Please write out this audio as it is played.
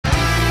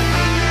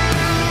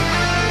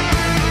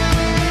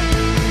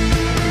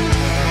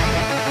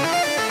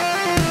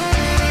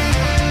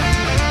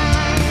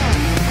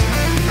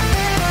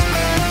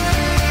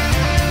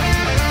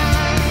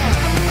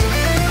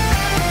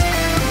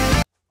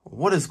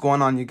What is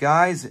going on, you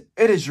guys?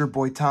 It is your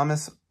boy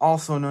Thomas,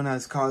 also known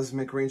as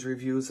Cosmic Ranger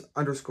Reviews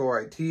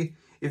 _IT.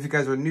 If you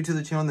guys are new to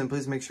the channel, then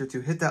please make sure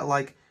to hit that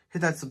like, hit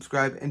that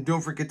subscribe, and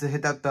don't forget to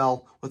hit that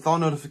bell with all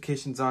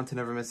notifications on to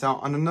never miss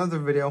out on another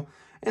video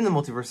in the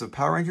multiverse of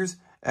Power Rangers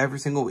every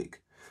single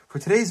week. For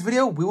today's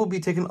video, we will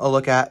be taking a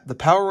look at the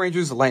Power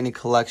Rangers Lightning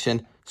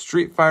Collection,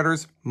 Street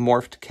Fighters,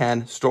 Morphed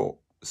Ken,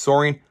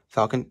 Soaring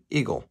Falcon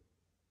Eagle.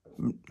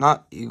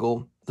 Not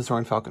Eagle, the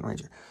Soaring Falcon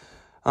Ranger.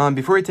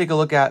 Before we take a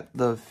look at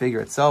the figure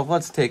itself,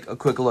 let's take a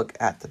quick look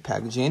at the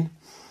packaging.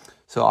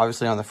 So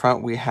obviously on the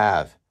front, we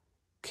have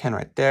Ken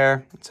right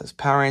there. It says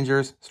Power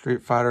Rangers,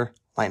 Street Fighter,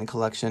 Lightning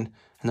Collection,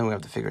 and then we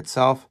have the figure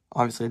itself.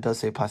 Obviously, it does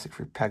say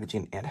plastic-free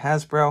packaging and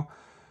Hasbro.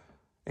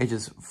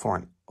 Ages 4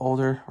 and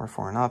older, or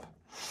 4 and up.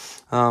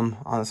 On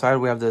the side,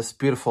 we have this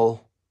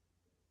beautiful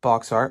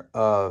box art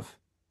of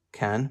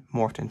Ken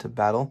morphed into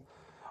battle.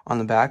 On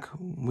the back,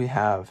 we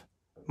have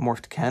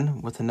Morphed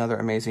Ken with another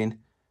amazing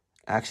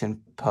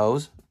action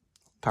pose.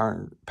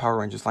 Power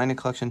Rangers Lightning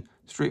Collection,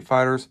 Street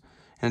Fighters,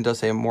 and it does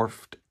say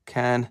Morphed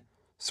Ken,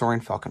 Soaring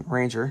Falcon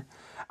Ranger.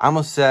 I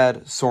almost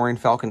said Soaring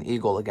Falcon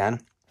Eagle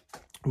again,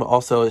 but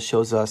also it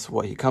shows us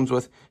what he comes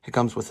with. He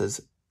comes with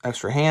his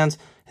extra hands,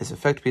 his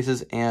effect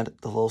pieces, and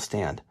the little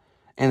stand,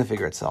 and the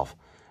figure itself.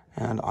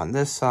 And on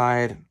this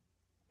side,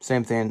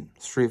 same thing,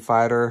 Street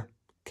Fighter,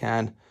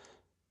 Ken,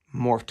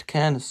 Morphed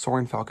Ken,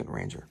 Soaring Falcon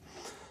Ranger.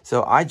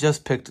 So I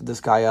just picked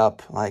this guy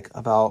up like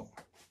about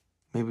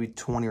maybe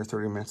 20 or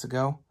 30 minutes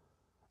ago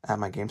at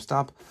my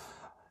GameStop.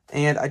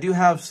 And I do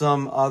have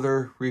some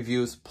other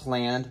reviews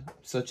planned,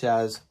 such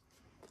as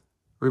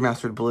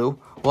Remastered Blue.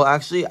 Well,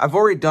 actually, I've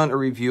already done a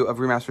review of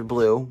Remastered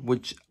Blue,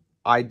 which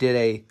I did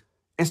a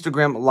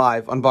Instagram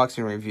live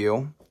unboxing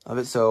review of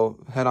it.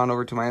 So head on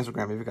over to my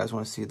Instagram if you guys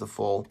want to see the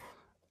full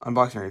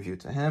unboxing review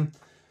to him.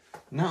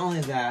 Not only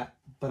that,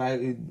 but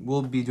I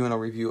will be doing a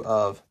review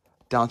of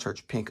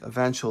Downcharge Pink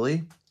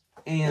eventually,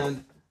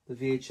 and the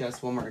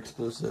VHS Walmart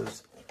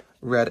exclusives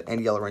Red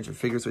and Yellow Ranger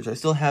figures, which I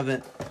still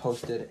haven't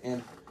posted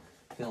and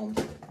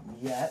filmed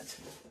yet.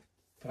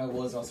 But I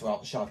was also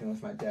out shopping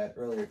with my dad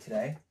earlier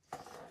today.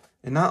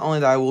 And not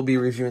only that, I will be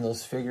reviewing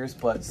those figures,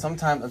 but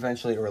sometime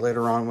eventually or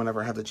later on,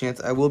 whenever I have the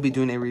chance, I will be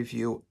doing a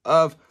review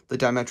of the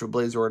Dimetro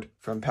Blazord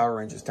from Power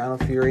Rangers Dino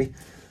Fury.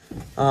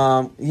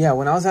 Yeah,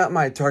 when I was at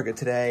my Target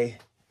today,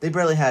 they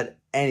barely had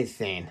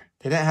anything.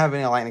 They didn't have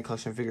any Lightning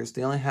Collection figures.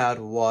 They only had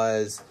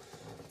was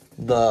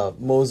the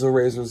Mozo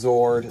Razor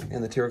Zord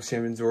and the T-Rex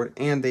Champion Zord,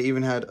 and they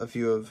even had a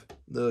few of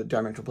the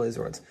Dimetro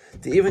Blazords.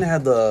 They even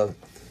had the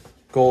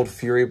Gold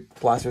Fury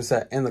Blaster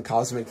set and the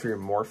Cosmic Fury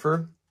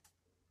Morpher.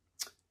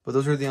 But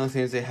those were the only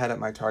things they had at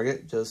my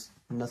Target, just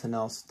nothing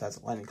else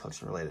that's Lightning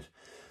Collection related.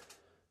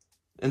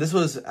 And this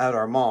was at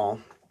our mall,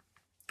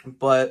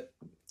 but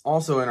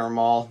also in our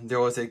mall, there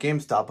was a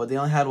GameStop, but they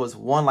only had was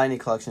one Lightning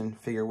Collection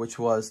figure, which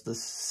was the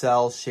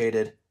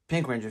cell-shaded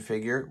Pink Ranger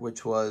figure,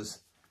 which was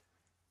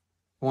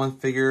one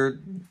figure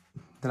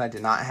that I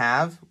did not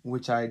have,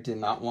 which I did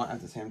not want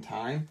at the same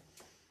time.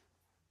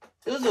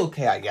 It was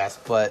okay, I guess,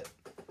 but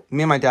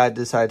me and my dad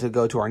decided to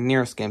go to our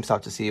nearest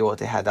GameStop to see what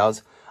they had that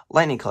was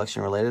Lightning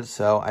Collection related,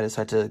 so I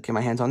decided to get my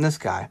hands on this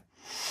guy.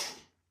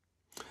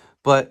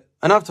 But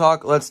enough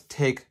talk, let's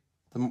take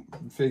the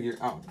figure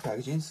out of the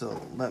packaging. So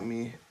let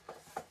me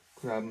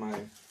grab my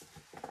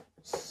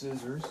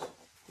scissors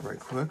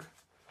right quick.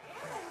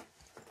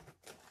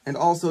 And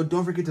also,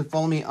 don't forget to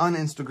follow me on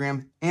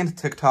Instagram and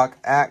TikTok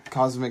at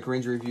Cosmic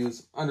Ranger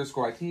Reviews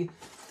 _IT.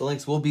 The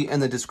links will be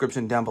in the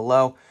description down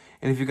below.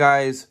 And if you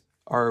guys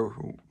are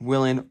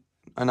willing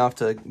enough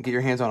to get your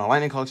hands on a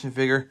Lightning Collection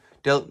figure,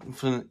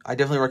 I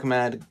definitely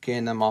recommend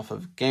getting them off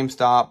of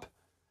GameStop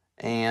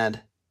and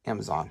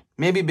Amazon.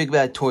 Maybe Big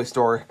Bad Toy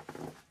Store,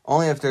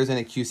 only if there's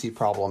any QC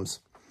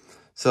problems.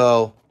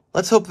 So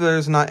let's hope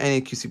there's not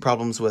any QC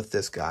problems with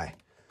this guy.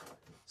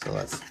 So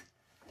let's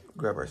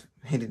grab our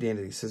handy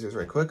dandy scissors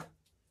right quick.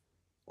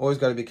 Always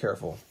got to be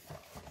careful.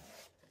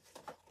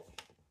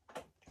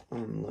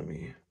 Let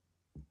me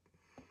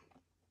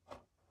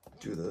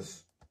do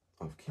this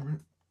off camera.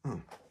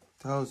 Oh,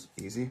 that was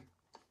easy.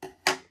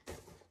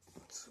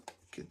 Let's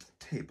get the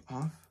tape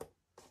off.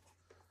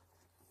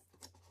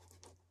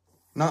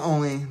 Not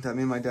only that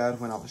me and my dad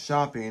went out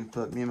shopping,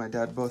 but me and my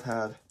dad both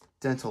had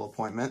dental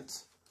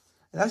appointments.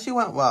 It actually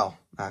went well,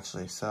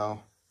 actually.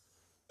 So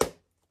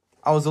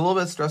I was a little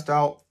bit stressed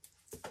out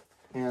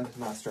and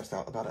not stressed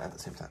out about it at the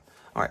same time.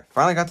 All right,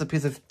 finally got the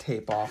piece of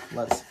tape off.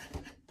 Let's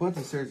put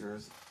the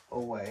scissors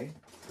away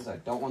because I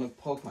don't want to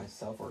poke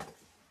myself or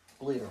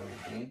bleed or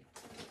anything,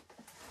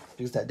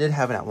 because that did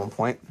happen at one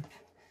point.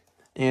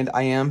 And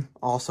I am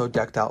also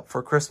decked out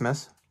for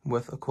Christmas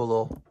with a cool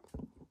little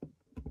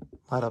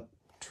light up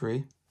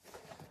tree.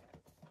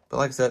 But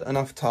like I said,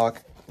 enough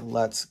talk.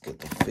 Let's get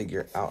the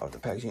figure out of the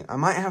packaging. I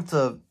might have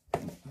to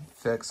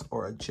fix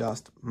or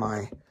adjust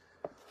my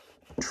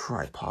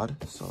tripod.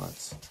 So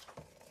let's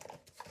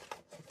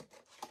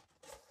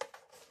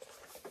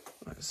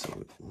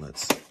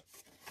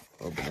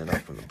open it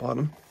up from the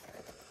bottom.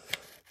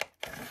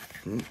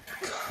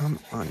 Come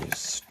on, you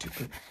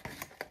stupid.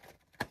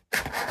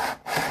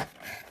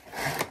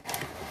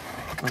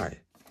 All right,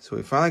 so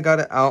we finally got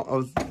it out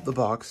of the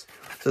box.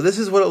 So this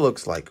is what it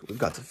looks like. We've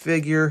got the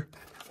figure.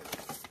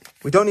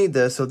 We don't need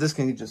this, so this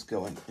can just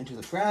go into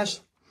the trash.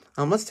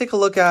 Let's take a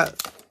look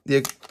at the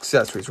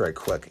accessories right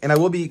quick. And I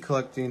will be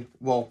collecting,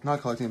 well,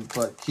 not collecting,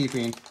 but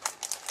keeping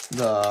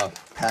the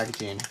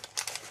packaging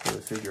for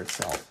the figure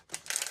itself.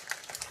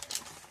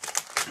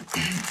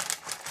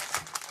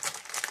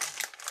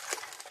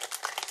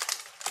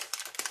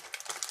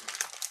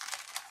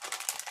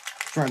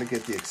 Trying to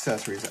get the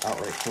accessories out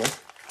right quick.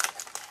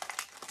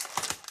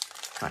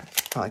 All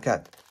right, I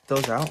got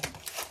those out.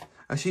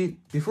 Actually,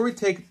 before we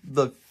take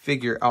the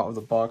figure out of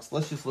the box,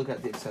 let's just look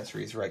at the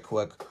accessories right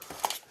quick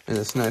in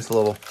this nice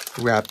little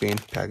wrapping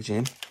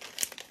packaging.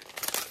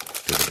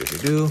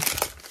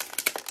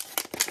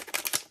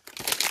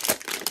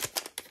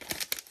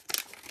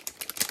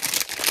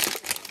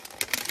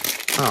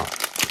 Oh,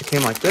 it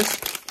came like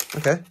this.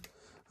 Okay.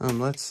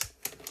 Let's.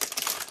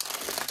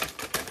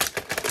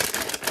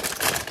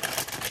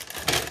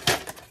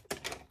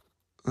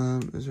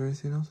 Is there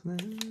anything else in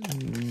there?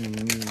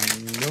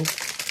 Nope.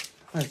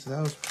 All right, so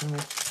that was pretty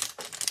much.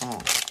 Oh.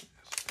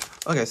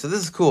 Okay, so this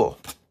is cool.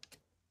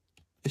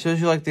 It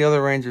shows you like the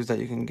other Rangers that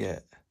you can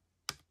get.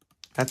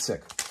 That's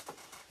sick.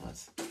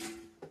 Let's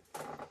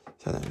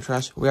throw that in the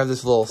trash. We have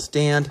this little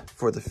stand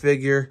for the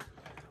figure.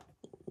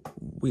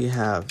 We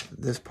have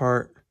this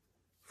part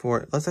for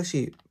it. Let's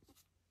actually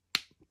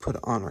put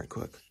it on right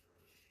quick.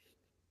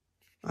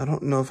 I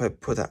don't know if I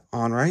put that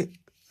on right.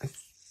 I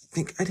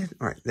think I did.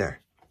 All right,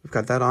 there. We've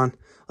got that on.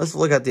 Let's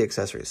look at the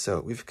accessories.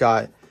 So we've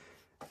got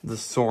the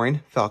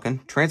Soaring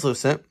Falcon,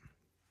 translucent.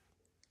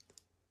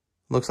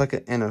 Looks like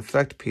an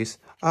effect piece.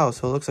 Oh,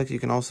 so it looks like you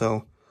can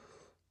also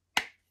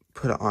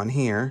put it on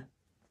here.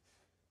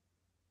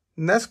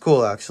 And that's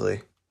cool,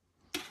 actually.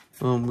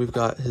 We've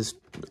got his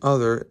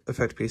other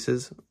effect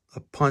pieces. A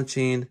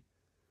punching.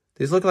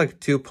 These look like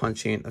two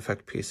punching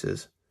effect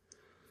pieces.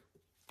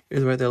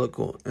 Either way, they look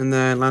cool. And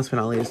then last but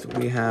not least,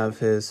 we have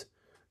his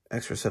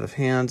extra set of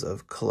hands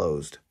of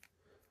closed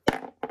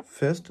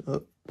fist.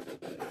 Oh.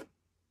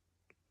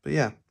 But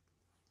yeah.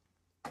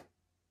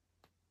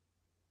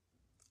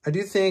 I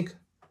do think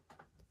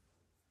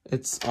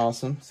it's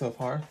awesome so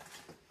far.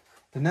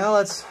 But now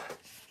let's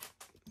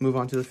move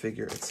on to the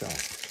figure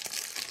itself.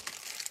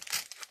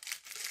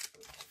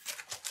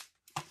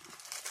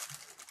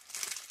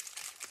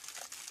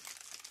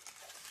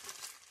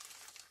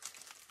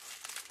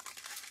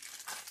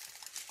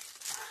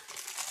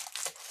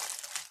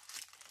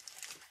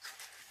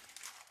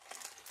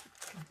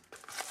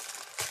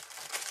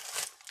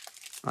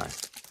 All right,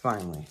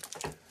 finally.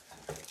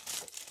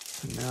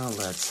 So now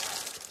let's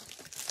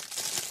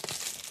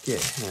get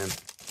him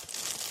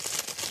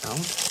out.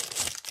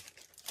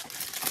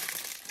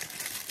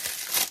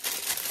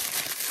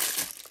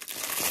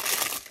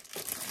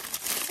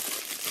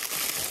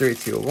 Three,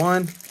 two,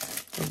 one.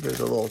 Oh, there's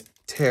a little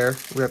tear,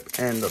 rip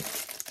in the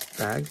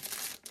bag.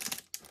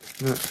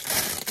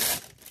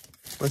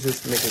 Let's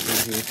just make it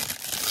easy.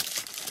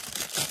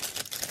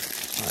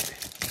 All right.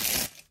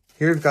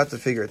 Here we've got the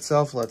figure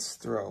itself. Let's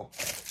throw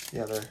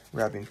the other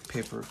wrapping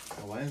paper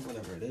away,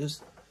 whatever it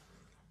is.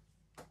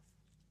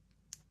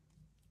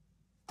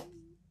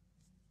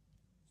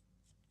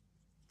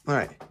 All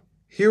right,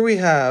 here we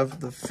have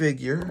the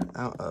figure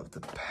out of the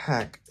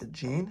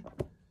packaging.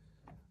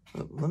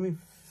 Let me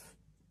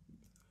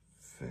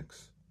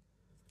fix.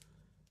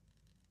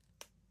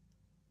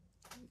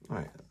 All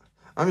right,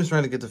 I'm just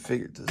trying to get the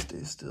figure to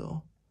stay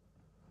still.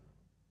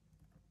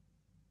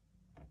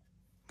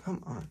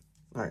 Come on.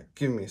 All right,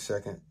 give me a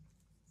second.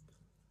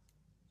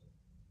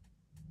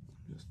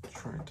 I'm just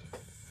trying to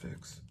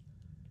fix.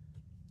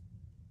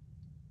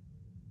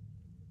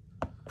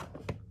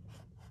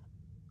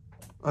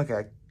 Okay,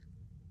 I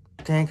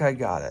think I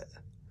got it.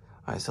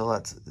 All right, so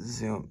let's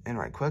zoom in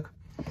right quick.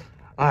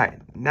 All right,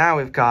 now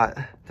we've got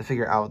the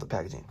figure out of the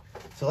packaging.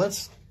 So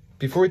let's,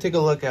 before we take a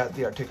look at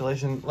the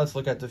articulation, let's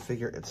look at the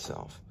figure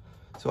itself.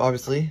 So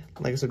obviously,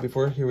 like I said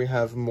before, here we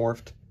have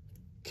Morphed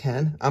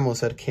Ken. I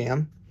almost said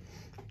Cam.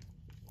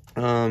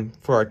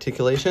 For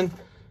articulation,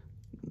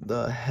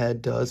 the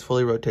head does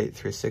fully rotate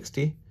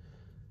 360.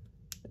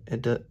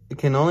 It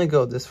can only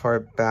go this far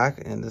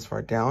back and this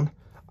far down.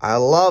 I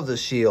love the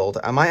shield.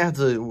 I might have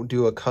to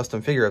do a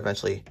custom figure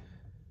eventually,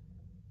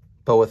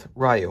 but with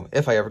Ryu,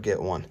 if I ever get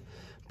one.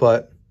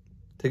 But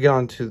to get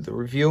on to the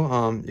review,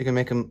 you can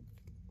make him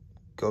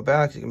go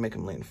back. You can make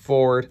him lean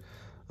forward.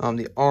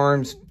 The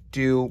arms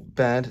do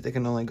bend. They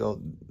can only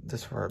go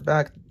this far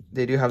back.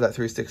 They do have that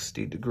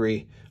 360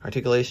 degree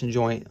articulation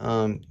joint.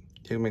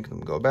 You can make them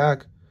go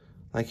back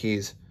like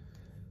he's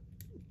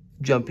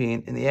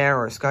jumping in the air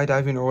or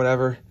skydiving or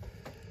whatever.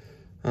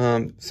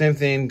 Same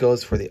thing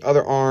goes for the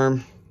other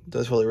arm.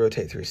 Does fully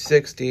rotate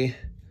 360.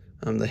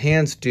 The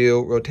hands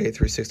do rotate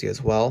 360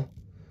 as well.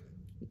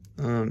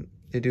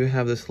 They do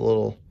have this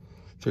little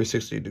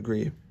 360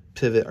 degree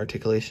pivot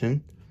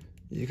articulation.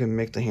 You can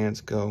make the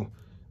hands go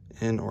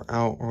in or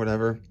out or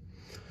whatever.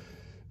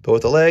 But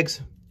with the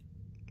legs,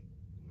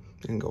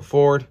 you can go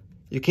forward.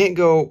 You can't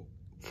go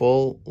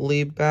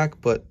fully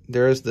back, but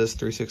there is this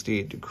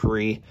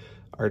 360-degree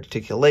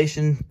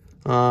articulation.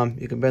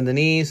 You can bend the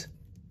knees.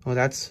 Oh,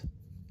 that's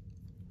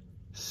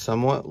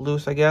somewhat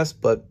loose, I guess,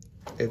 but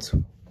it's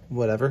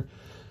whatever.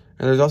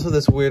 And there's also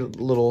this weird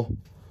little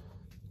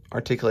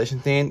articulation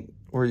thing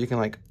where you can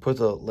like put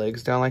the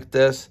legs down like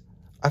this.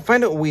 I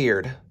find it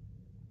weird,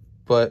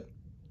 but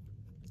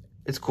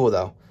it's cool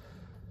though.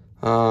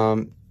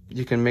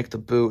 You can make the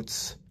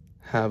boots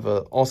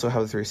also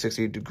have a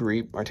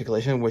 360-degree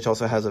articulation, which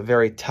also has a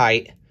very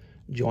tight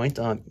joint.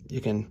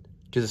 You can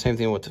do the same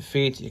thing with the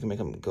feet. You can make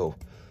them go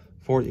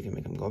forward. You can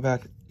make them go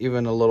back.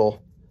 Even a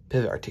little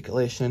pivot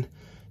articulation.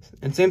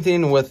 And same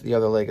thing with the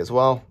other leg as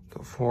well.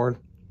 Go forward,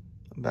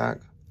 back.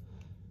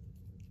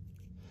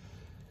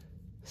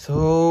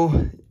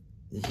 So,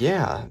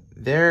 yeah,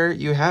 there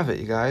you have it,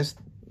 you guys.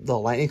 The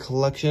Lightning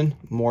Collection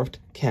Morphed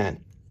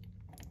Ken.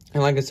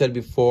 And like I said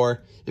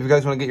before, if you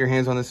guys want to get your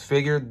hands on this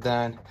figure,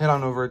 then head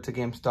on over to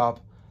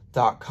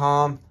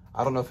GameStop.com.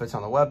 I don't know if it's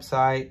on the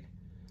website,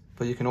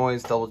 but you can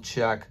always double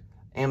check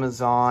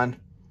Amazon.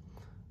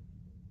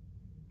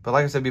 But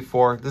like I said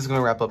before, this is going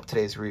to wrap up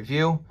today's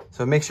review.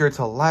 So make sure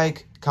to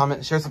like,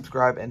 comment, share,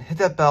 subscribe, and hit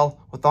that bell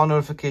with all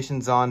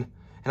notifications on.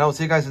 And I will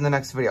see you guys in the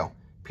next video.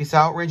 Peace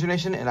out, Ranger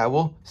Nation, and I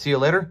will see you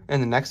later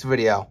in the next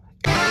video.